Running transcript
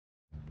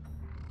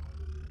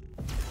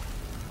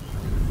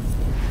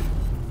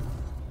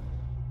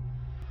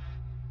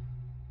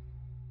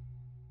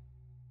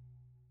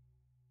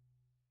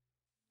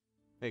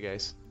Hey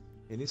guys,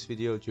 in this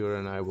video Djura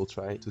and I will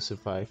try to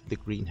survive the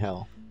green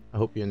hell. I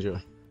hope you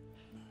enjoy.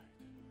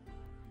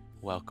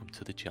 Welcome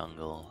to the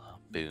jungle,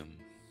 boom.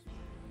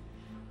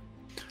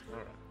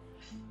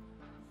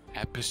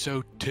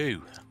 Episode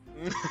 2.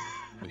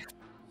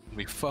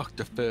 we fucked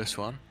the first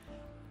one.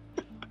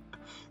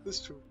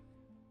 That's true.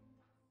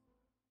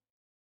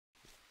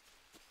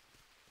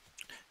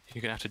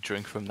 You're gonna have to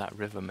drink from that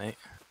river, mate.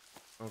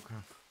 Okay.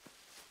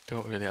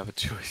 Don't really have a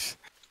choice.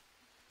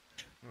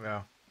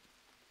 Yeah.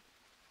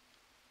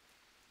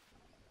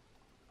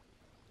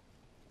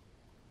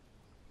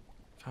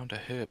 Found a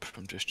herb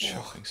from just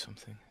chopping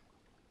something.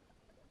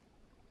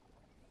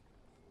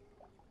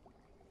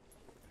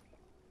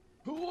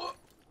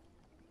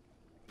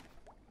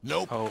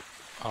 Nope.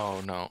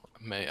 Oh no,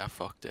 mate, I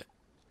fucked it.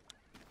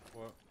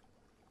 What?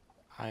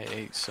 I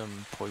ate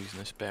some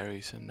poisonous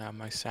berries and now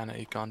my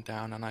sanity gone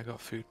down and I got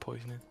food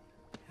poisoning.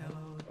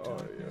 Oh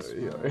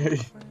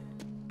yeah.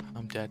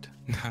 I'm dead.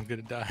 I'm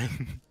gonna die.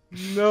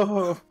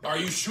 No. Are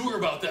you sure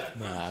about that?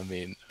 Nah, I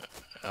mean,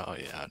 oh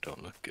yeah, I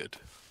don't look good.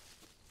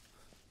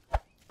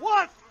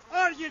 What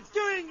are you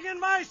doing in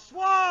my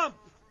swamp?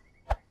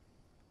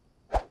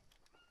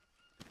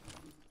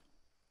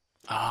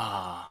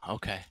 Ah,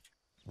 okay.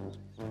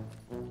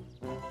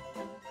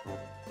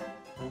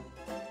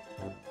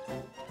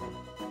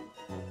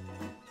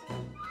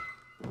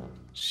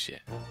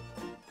 Shit.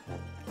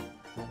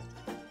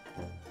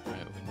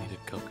 Right, we need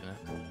a coconut.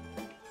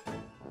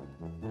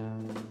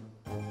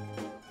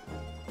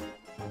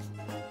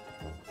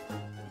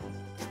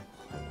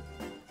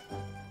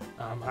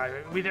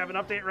 We have an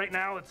update right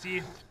now. Let's see.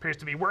 It appears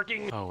to be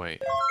working. Oh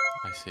wait,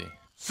 I see.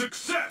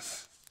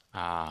 Success!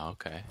 Ah,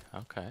 okay,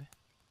 okay.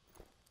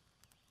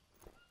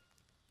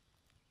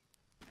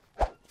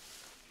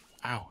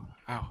 Ow,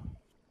 ow.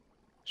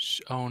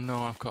 Oh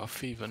no, I've got a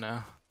fever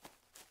now.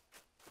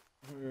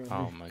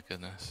 Oh my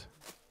goodness.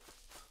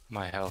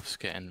 My health's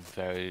getting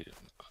very...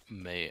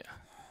 Mate.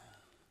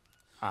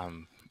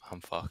 I'm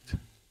fucked.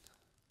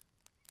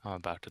 I'm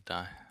about to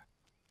die.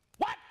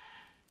 What?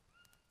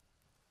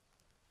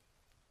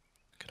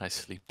 Can I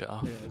sleep it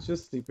off? Yeah,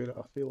 just sleep it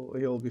off.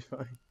 He'll be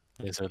fine.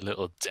 There's a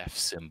little death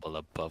symbol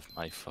above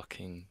my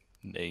fucking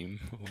name,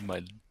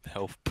 my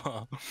health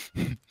bar.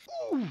 My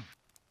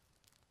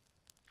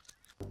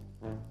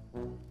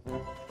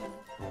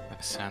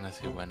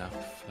sanity went up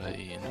for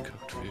eating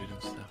cooked food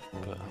and stuff,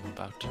 but I'm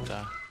about to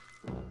die.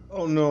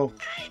 Oh no.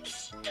 I'm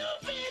stupid.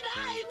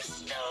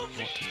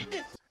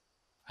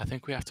 I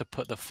think we have to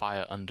put the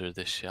fire under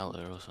this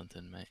shelter or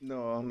something, mate.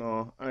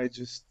 No. I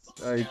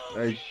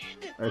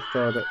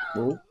thought that.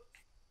 Whoa.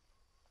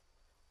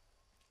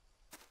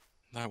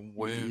 That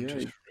worm Yeah.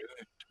 just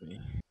ruined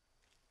me.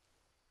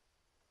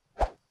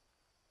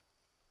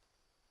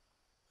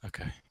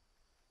 Okay.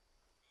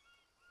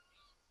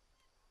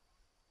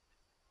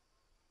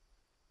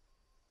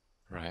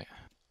 Right.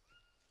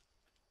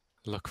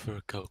 Look for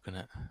a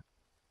coconut.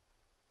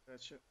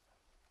 Gotcha.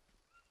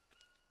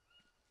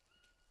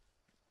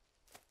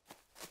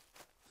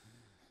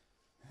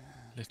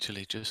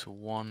 Literally just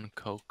one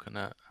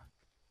coconut.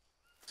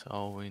 That's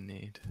all we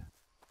need.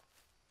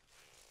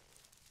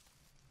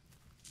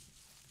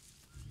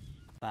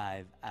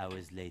 5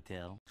 hours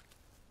later.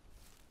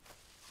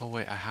 Oh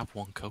wait, I have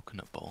one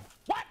coconut bowl.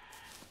 What?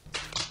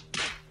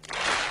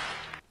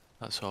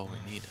 That's all we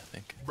need, I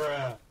think.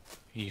 Bruh.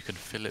 You can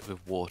fill it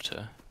with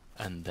water,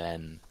 and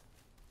then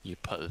you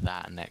put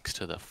that next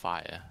to the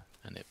fire,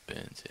 and it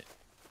burns it.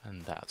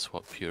 And that's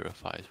what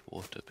purifies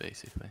water,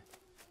 basically.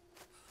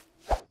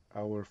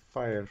 Our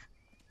fire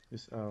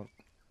is out.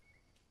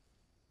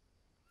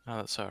 Oh,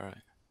 that's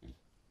alright.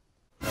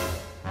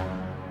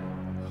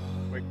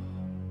 Wait,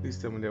 please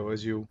tell me that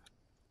was you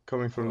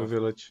coming from the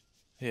village.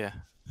 Yeah.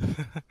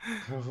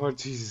 Oh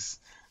Jesus,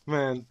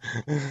 man.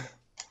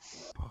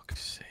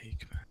 Fuck's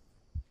sake, man.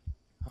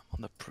 I'm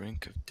on the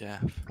brink of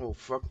death. Oh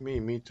fuck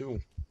me too.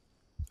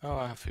 Oh,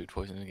 I have food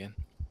poisoning again.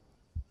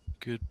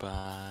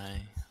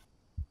 Goodbye.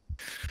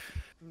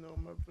 No,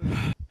 my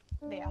friend.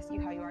 They ask you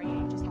how you are,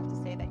 you just have to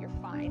say that you're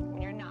fine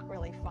when you're not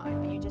really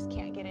fine, but you just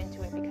can't get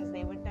into it because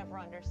they would never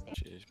understand.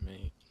 Cheers,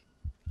 mate.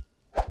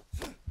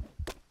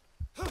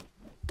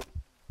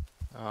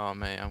 Oh,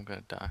 mate, I'm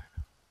gonna die.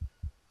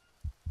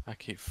 I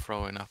keep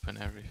throwing up and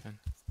everything.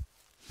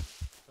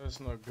 That's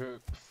not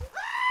good.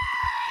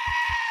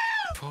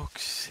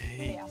 Fuck's They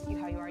sake. ask you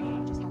how you are,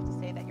 you just have to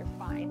say that you're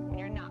fine when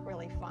you're not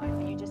really fine,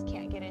 but you just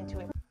can't get into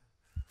it.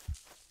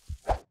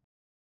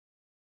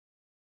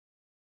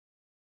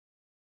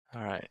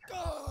 Alright.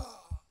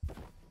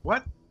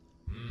 What?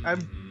 I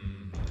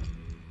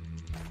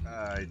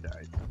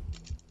died.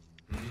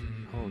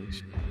 Holy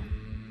shit.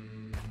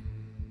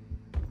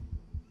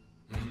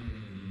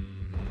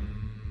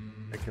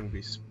 I can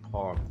be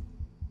spawned.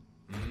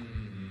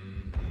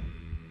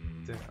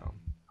 Damn.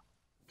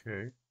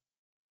 Okay.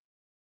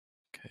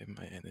 Okay,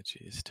 my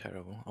energy is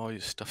terrible. All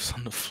your stuff's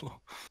on the floor.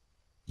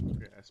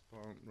 Okay, I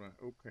spawned. Right.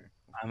 Okay.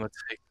 I'm gonna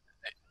take...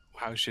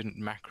 How's your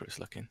macros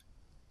looking?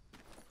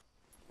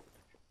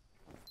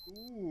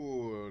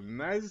 Ooh,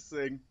 nice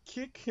and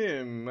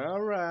kicking.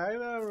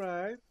 Alright,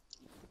 alright.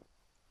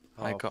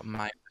 I got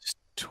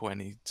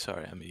 -20.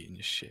 Sorry, I'm eating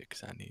your shit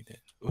because I need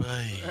it.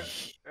 Oi.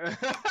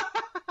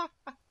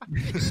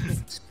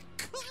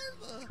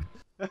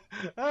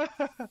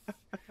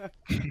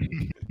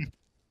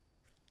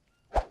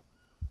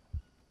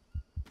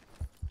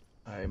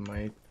 I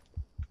might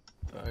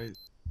die.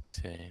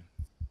 Same.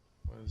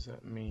 What does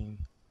that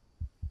mean?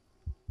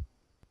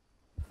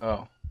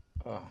 Oh,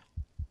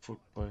 food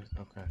poison.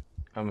 Okay,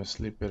 I'm gonna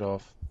sleep it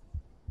off.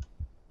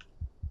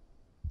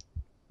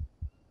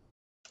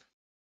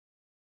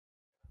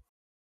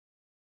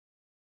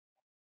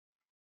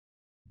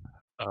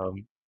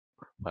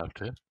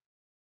 Walter.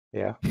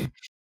 Yeah.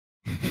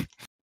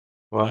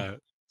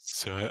 What?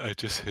 So I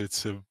just heard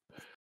some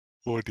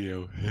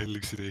audio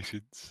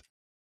hallucinations.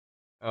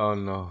 Oh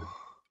no.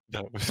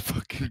 That was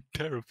fucking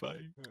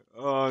terrifying.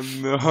 Oh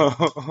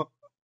no.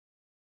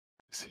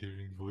 Just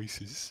hearing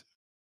voices.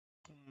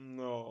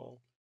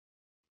 No.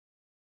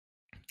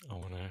 I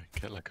wanna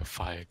get like a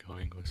fire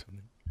going or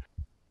something.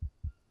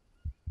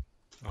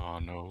 Oh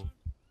no.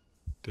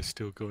 They're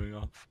still going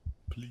off.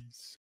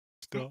 Please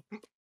stop.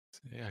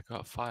 Yeah, I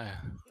got a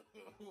fire.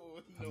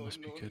 That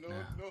must be good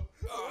now.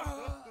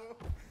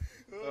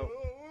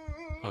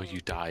 Oh, you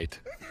died.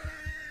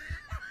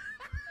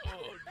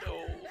 Oh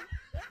no.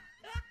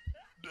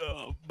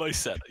 No, my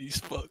sanity's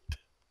fucked.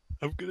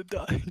 I'm gonna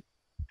die.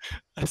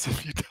 As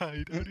if you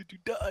died. How did you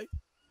die?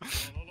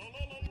 Oh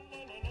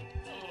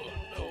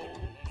no.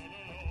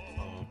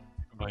 Oh,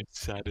 my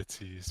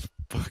sanity is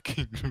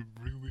fucking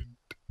ruined.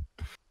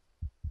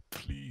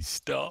 Please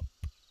stop.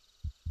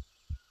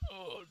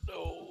 Oh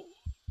no.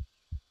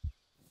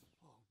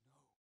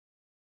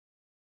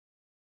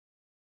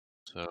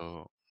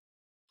 So,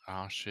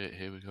 oh shit,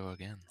 here we go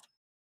again.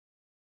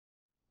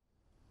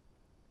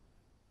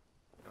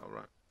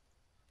 Alright.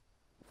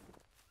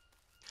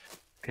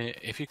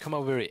 If you come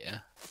over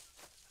here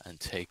and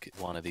take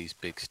one of these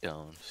big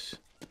stones,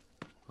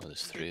 well,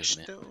 there's 3 of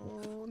them,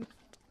 Stone.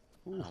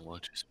 and we'll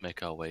just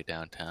make our way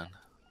downtown.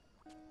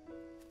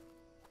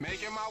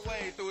 Making my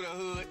way through the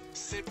hood,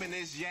 sipping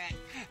this yak.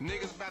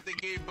 Niggas about to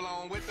get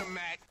blown with the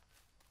Mac.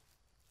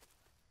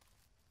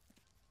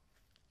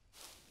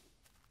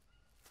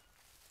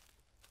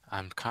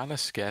 I'm kind of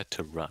scared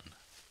to run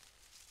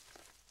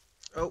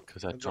Oh,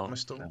 because I dropped my don't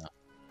stone. know.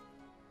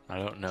 I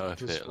don't know if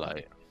Just it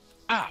like.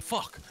 Ah,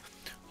 fuck!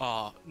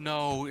 Oh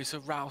no, it's a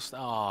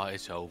rattlesnake. Oh,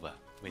 it's over.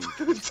 We need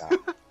to restart.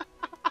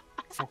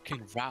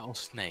 Fucking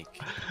rattlesnake.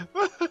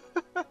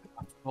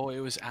 Oh,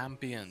 it was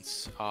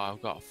ambience. Oh,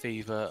 I've got a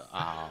fever.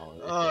 Oh,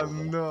 it's Oh over.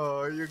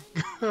 no, you.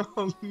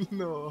 Oh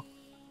no.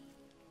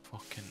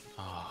 Fucking.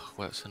 Oh,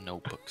 what's the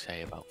notebook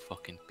say about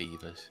fucking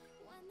beavers?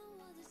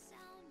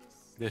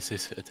 This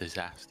is a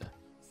disaster.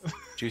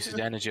 Reduces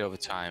energy over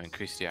time,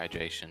 increases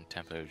dehydration,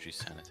 temporarily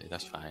reduces sanity.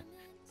 That's fine.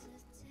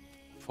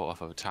 Fought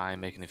off over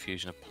time, making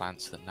infusion of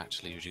plants that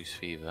naturally reduce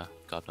fever.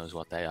 God knows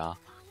what they are.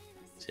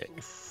 Sick.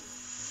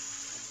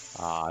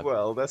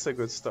 Well, that's a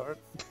good start.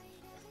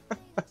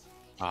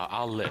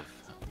 I'll live.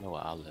 You know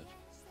what? I'll live.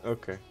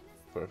 Okay,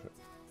 perfect.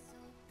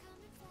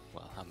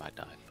 Well, I might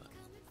die,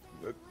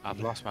 but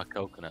I've lost my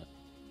coconut.